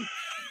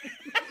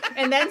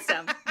 And then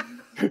some.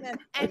 And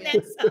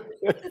then some.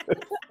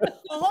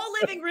 A whole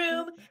living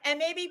room and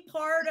maybe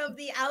part of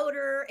the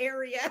outer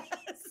area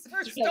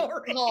for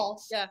storage.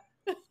 Yeah.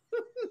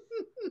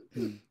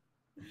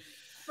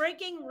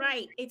 Freaking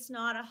right. It's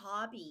not a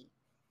hobby.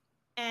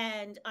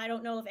 And I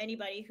don't know if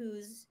anybody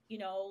who's,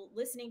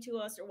 listening to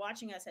us or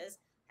watching us has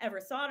ever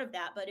thought of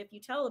that. But if you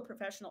tell a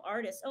professional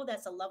artist, oh,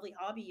 that's a lovely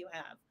hobby you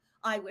have.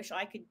 I wish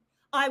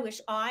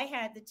I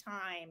had the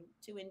time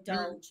to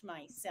indulge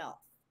myself.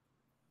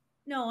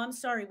 No, I'm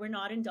sorry. We're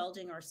not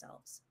indulging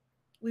ourselves.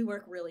 We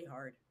work really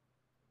hard.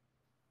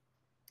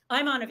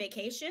 I'm on a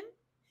vacation,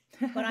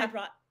 but I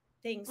brought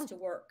things to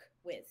work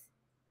with.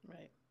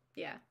 Right.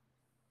 Yeah.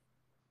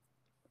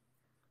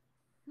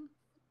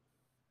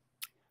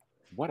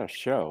 What a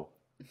show.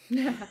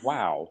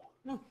 Wow.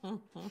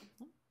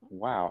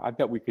 Wow. I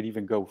bet we could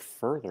even go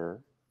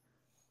further.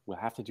 We'll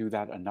have to do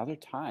that another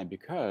time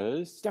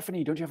because,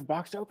 Stephanie, don't you have a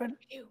box to open?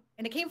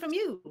 And it came from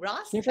you,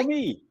 Ross. Came from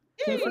me.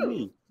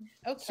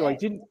 Okay. So I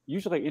didn't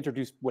usually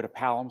introduce what a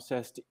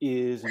palimpsest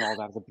is and all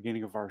that at the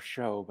beginning of our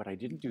show, but I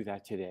didn't do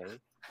that today.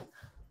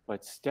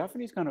 But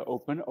Stephanie's going to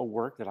open a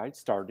work that I'd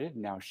started.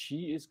 Now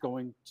she is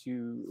going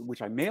to,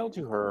 which I mailed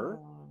to her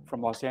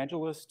from Los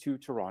Angeles to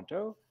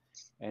Toronto.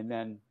 And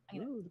then,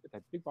 look at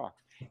that big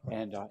box.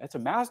 And it's a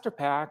Master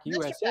Pack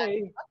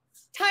USA.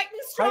 Titan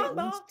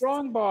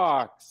Strong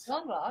Box.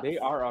 They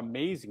are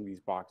amazing,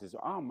 these boxes.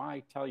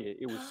 I tell you,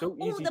 it was so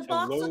easy to load. The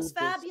box looks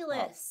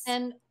fabulous.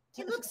 And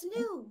it looks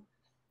new.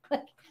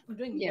 I'm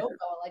doing yoga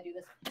while I do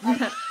this.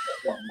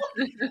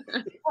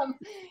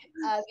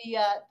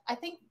 I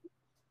think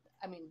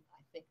I'm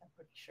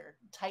pretty sure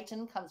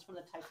Titan comes from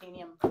the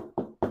titanium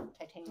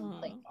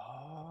plate.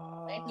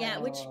 Oh. Right? Yeah,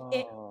 which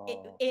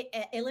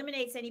it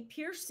eliminates any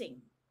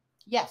piercing.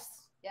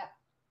 Yes. Yeah.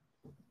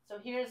 So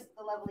here's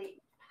the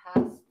lovely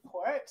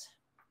passport.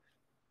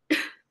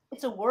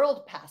 It's a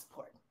world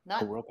passport.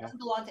 Doesn't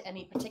belong to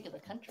any particular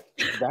country.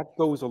 That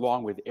goes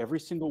along with every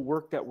single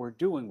work that we're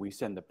doing. We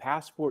send the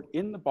passport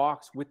in the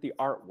box with the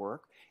artwork,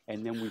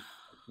 and then we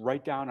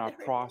write down our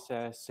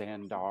process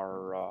and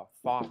our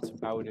thoughts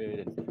about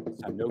it and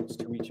some notes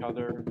to each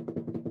other.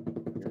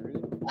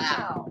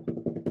 Wow.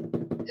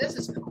 This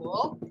is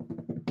cool.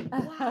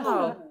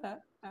 Wow.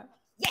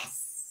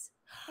 Yes.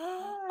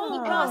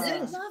 Oh, Ross, I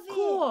love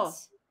it.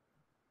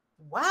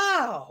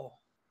 Wow.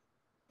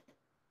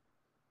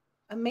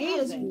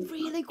 Amazing. That is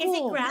really cool. Is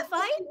it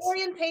graphite?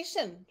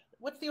 Orientation.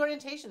 What's the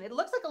orientation? It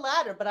looks like a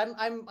ladder, but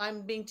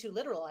I'm being too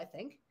literal, I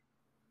think.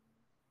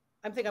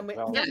 I'm thinking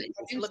Well,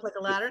 it look like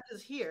a ladder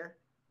because here.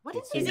 What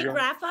is Is it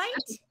graphite?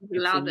 It's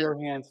in your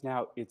hands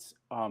now. It's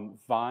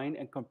vine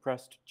and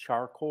compressed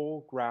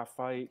charcoal,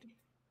 graphite,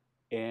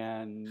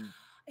 and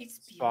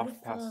It's soft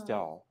beautiful.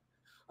 pastel.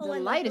 Oh, The I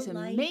love light the is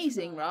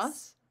amazing,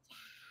 Ross.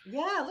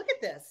 Yeah, look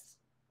at this.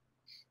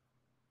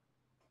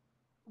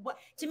 What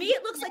To me,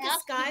 it looks like a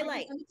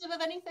skylight. Representative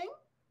of anything?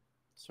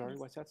 Sorry,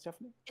 what's that,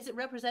 Stephanie? Is it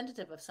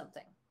representative of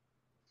something?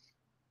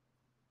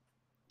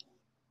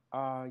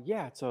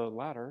 Yeah, it's a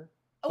ladder.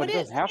 Oh, but it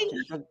doesn't is. have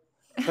to.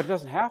 But it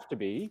doesn't have to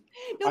be.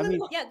 I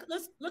mean, Yeah,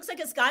 looks like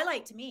a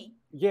skylight to me.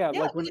 yeah,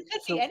 Yeah, like when it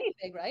could be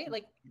anything, right?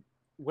 Like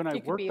when I It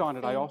could worked be a on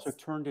it, I also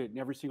fence. turned it in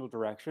every single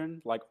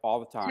direction, like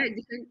all the Yeah,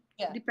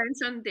 time.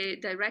 depends on the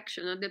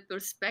direction, on the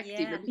perspective.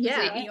 Yeah, because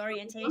Yeah. the it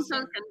orientation. also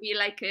can be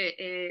like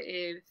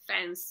a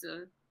fence,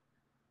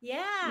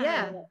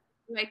 Yeah.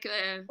 like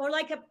a, Or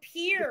like a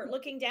pier,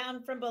 looking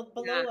down from below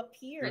Yeah. a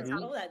pier.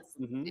 Mhm. Oh, that's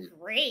Mhm.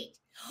 great.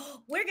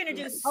 We're going to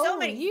do Yeah. so Oh,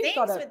 many you've things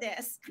got a- with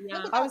this. yeah.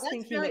 Look at I was That's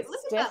thinking very- that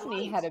look at that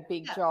Stephanie light. had a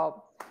big Yeah.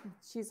 job.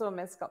 She's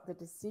almost got the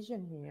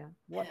decision here.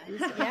 What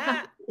is it?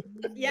 Yeah.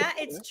 Yeah,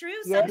 it's true.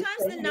 Yeah, Sometimes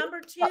the Stephanie, number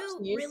it's up two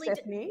to you, really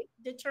Stephanie.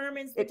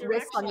 determines the It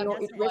rests on direction. your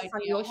doesn't it rests on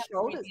idea. your I have to read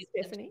shoulders, these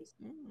Stephanie.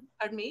 sentences.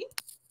 Pardon me?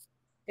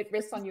 It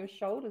rests on your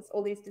shoulders.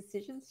 All these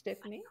decisions,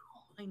 Stephanie.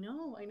 I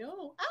know.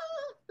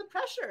 The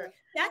pressure.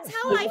 That's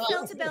how I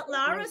felt about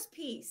Lara's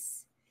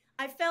piece.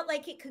 I felt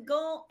like it could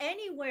go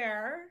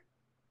anywhere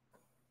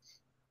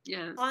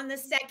Yeah. on the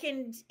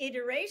second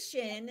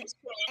iteration,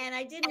 and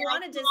I didn't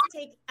want to just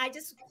take. I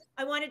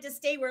wanted to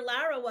stay where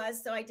Lara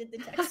was, so I did the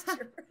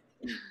texture.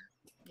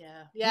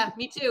 Yeah,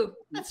 me too.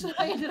 That's what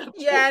I ended up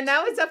doing. Yeah,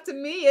 now it's up to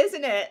me,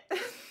 isn't it?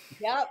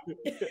 Yep.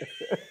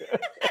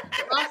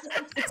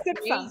 It's good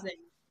fun. Amazing.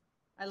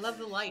 I love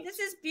the light. This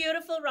is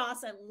beautiful,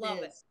 Ross. I love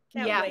it. is.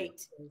 Can't Yeah.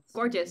 wait.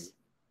 Gorgeous.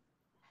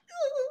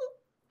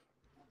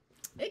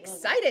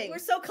 Exciting. We're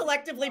so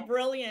collectively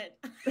brilliant.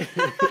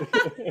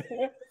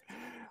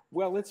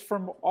 Well, it's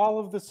from all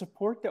of the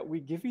support that we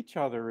give each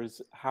other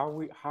is how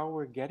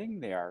we're getting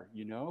there.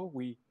 You know,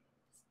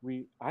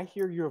 I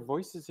hear your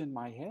voices in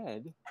my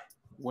head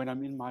when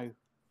I'm in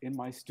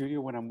my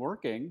studio when I'm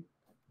working,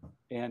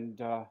 and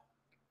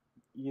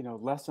you know,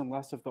 less and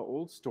less of the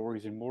old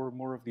stories and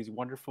more of these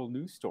wonderful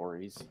new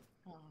stories.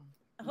 Oh.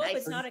 I hope Nice.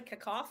 it's not a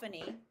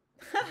cacophony.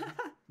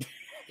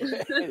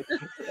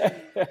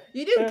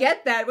 You do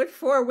get that with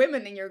 4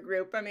 women in your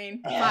group. I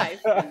mean,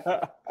 5.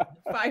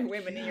 5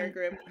 women in your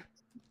group.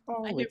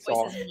 Oh, I hear it's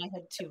all, voices in my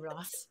head too,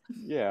 Ross.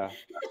 yeah.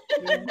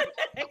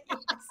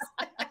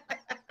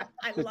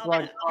 I The, love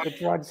drug, it. the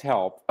drugs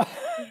help.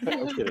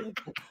 I'm kidding.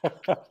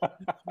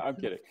 I'm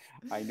kidding.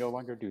 I no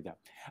longer do that.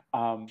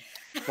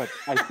 But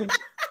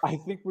I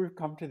think we've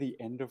come to the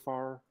end of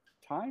our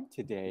time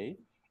today,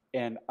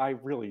 and I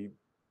really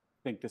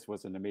think this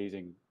was an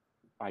amazing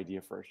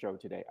idea for a show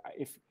today.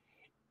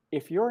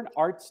 If you're an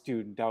art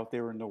student out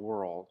there in the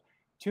world,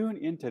 tune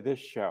into this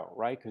show,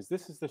 right? Because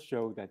this is the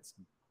show that's.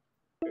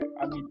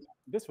 I mean,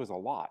 this was a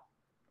lot.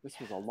 This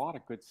was a lot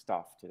of good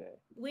stuff today.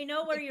 We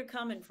know where you're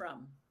coming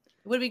from.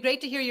 It would be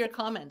great to hear your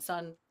comments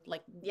on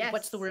what's the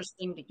Yes. worst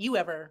thing that you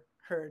ever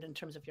heard in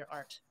terms of your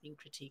art being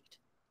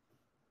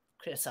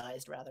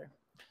criticized rather.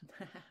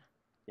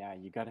 Yeah,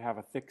 you got to have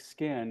a thick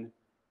skin,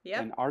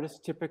 Yep. and artists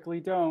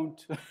typically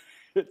don't.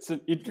 It's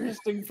an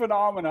interesting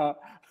phenomena.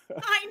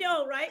 I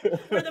know, right?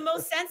 We're the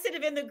most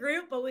sensitive in the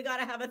group, but we got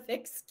to have a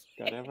thick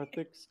skin. Got to have a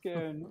thick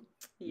skin.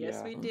 Yes,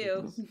 Yeah. we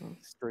do.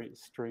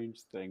 Strange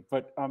thing.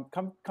 But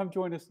come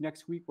join us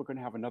next week. We're going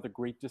to have another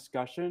great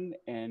discussion,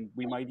 and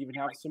we might even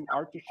have some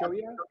art to show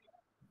you.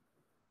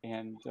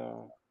 And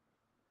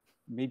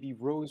maybe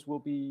Rose will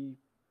be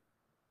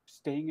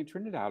staying in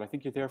Trinidad. I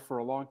think you're there for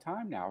a long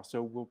time now,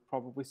 so we'll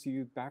probably see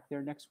you back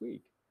there next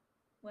week.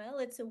 Well,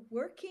 it's a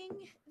working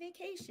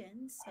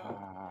vacation, so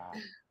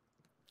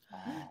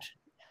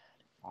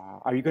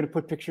Are you going to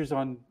put pictures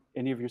on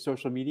any of your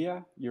social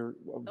media? Your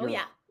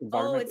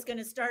environment? it's going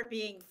to start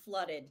being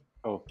flooded.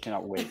 Oh,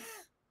 cannot wait.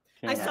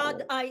 I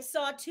Cannot wait.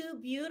 saw 2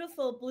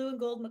 beautiful blue and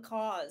gold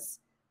macaws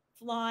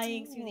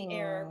flying through the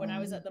air when I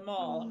was at the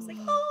mall. I was like,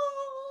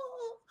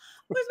 "Oh,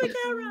 where's my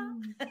camera?"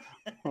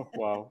 Oh,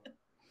 wow.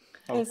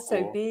 How They're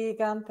so cool.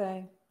 big, aren't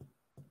they?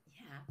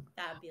 Yeah,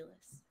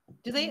 fabulous.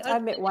 Do they? I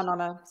met one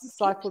on a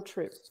cycle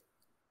trip,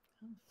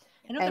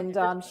 I know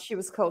they're and she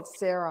was called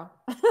Sarah.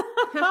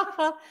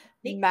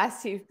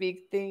 Massive,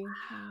 big thing.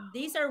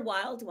 These are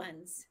wild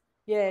ones.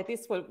 Yeah,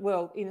 this was,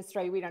 well, in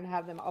Australia we don't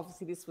have them.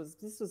 Obviously, this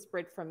was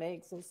bred from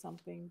eggs or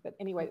something. But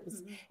anyway,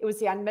 it was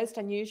the most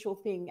unusual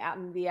thing out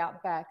in the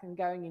outback, and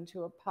going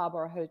into a pub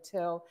or a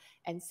hotel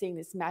and seeing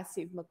this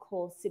massive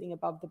macaw sitting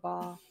above the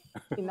bar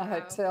in the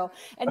hotel.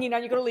 And you've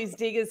got all these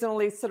diggers and all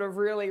these sort of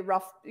really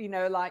rough,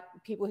 like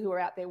people who are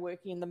out there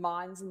working in the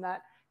mines and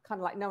that, kind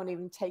of like no one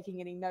even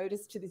taking any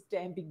notice to this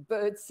damn big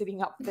bird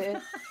sitting up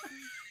there.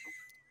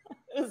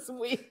 It's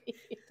weird.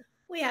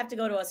 We have to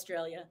go to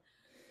Australia.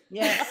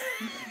 Yes.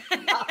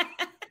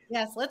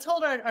 Yes, let's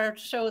hold our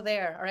show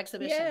there, our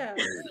exhibition. Yeah.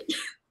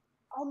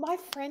 Oh, my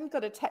friend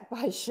got attacked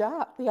by a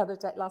shark the other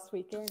day, last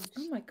weekend.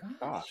 Oh my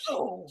gosh.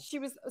 Oh, She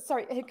was,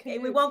 sorry, her okay,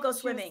 canoe, we won't go she was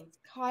swimming.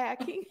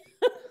 kayaking.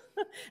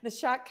 The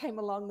shark came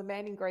along, the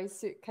man in grey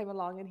suit came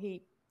along, and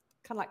he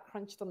kind of like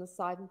crunched on the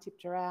side and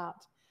tipped her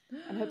out.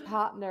 And her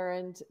partner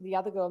and the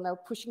other girl, and they were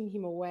pushing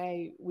him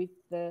away with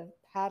the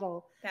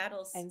paddles.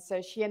 And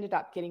so she ended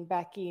up getting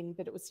back in,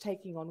 but it was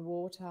taking on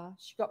water.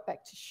 She got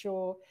back to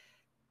shore,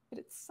 but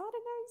it's, I don't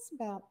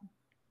know,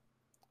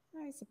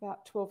 it's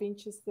about 12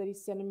 inches, 30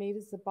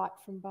 centimeters, a bite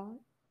from bite.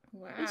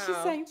 Wow. And she's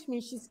saying to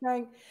me, she's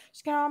going,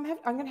 I'm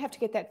going to have to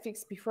get that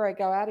fixed before I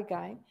go out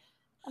again.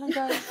 And I'm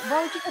going,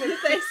 why would you get it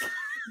fixed?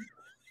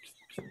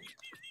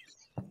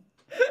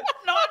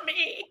 Not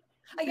me.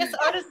 I guess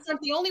artists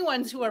aren't the only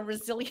ones who are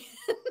resilient.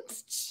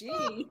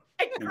 Gee.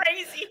 I'm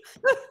crazy.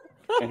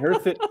 And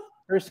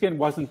her skin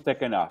wasn't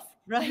thick enough.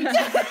 Right.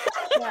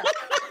 Yeah.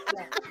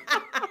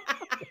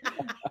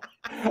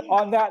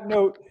 On that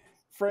note,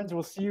 friends,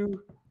 we'll see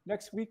you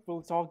next week.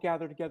 Let's all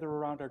gather together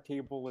around our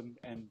table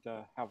and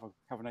have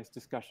a nice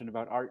discussion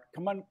about art.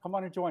 Come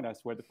on and join us.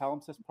 We're the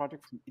Palimpsest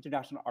Project from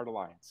International Art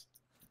Alliance.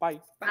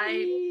 Bye.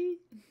 Bye.